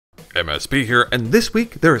MSP here, and this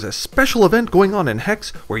week there is a special event going on in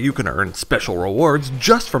HEX where you can earn special rewards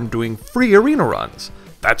just from doing free arena runs.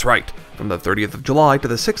 That's right, from the 30th of July to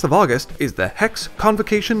the 6th of August is the HEX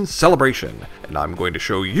Convocation Celebration, and I'm going to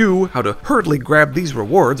show you how to hurriedly grab these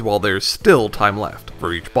rewards while there's still time left.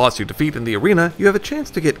 For each boss you defeat in the arena, you have a chance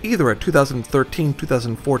to get either a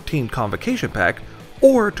 2013-2014 Convocation Pack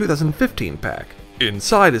or a 2015 pack.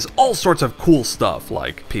 Inside is all sorts of cool stuff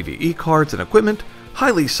like PvE cards and equipment,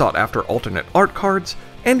 highly sought after alternate art cards,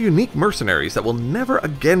 and unique mercenaries that will never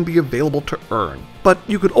again be available to earn, but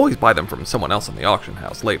you could always buy them from someone else in the auction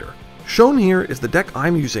house later. Shown here is the deck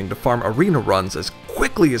I'm using to farm arena runs as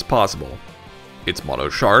quickly as possible. It's mono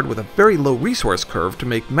shard with a very low resource curve to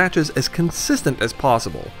make matches as consistent as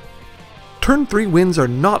possible. Turn 3 wins are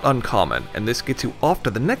not uncommon, and this gets you off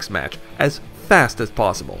to the next match as fast as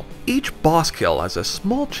possible. Each boss kill has a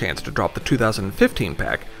small chance to drop the 2015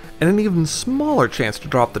 pack, and an even smaller chance to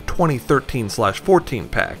drop the 2013/14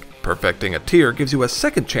 pack. Perfecting a tier gives you a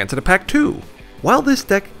second chance at a pack too. While this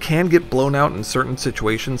deck can get blown out in certain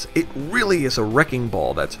situations, it really is a wrecking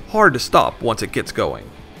ball that's hard to stop once it gets going.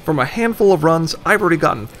 From a handful of runs, I've already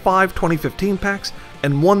gotten 5 2015 packs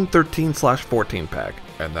and 1 13/14 pack.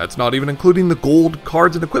 And that's not even including the gold,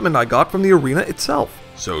 cards, and equipment I got from the arena itself.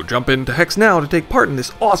 So jump into HEX now to take part in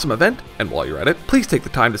this awesome event, and while you're at it, please take the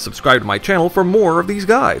time to subscribe to my channel for more of these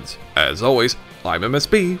guides. As always, I'm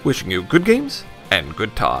MSB, wishing you good games and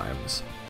good times.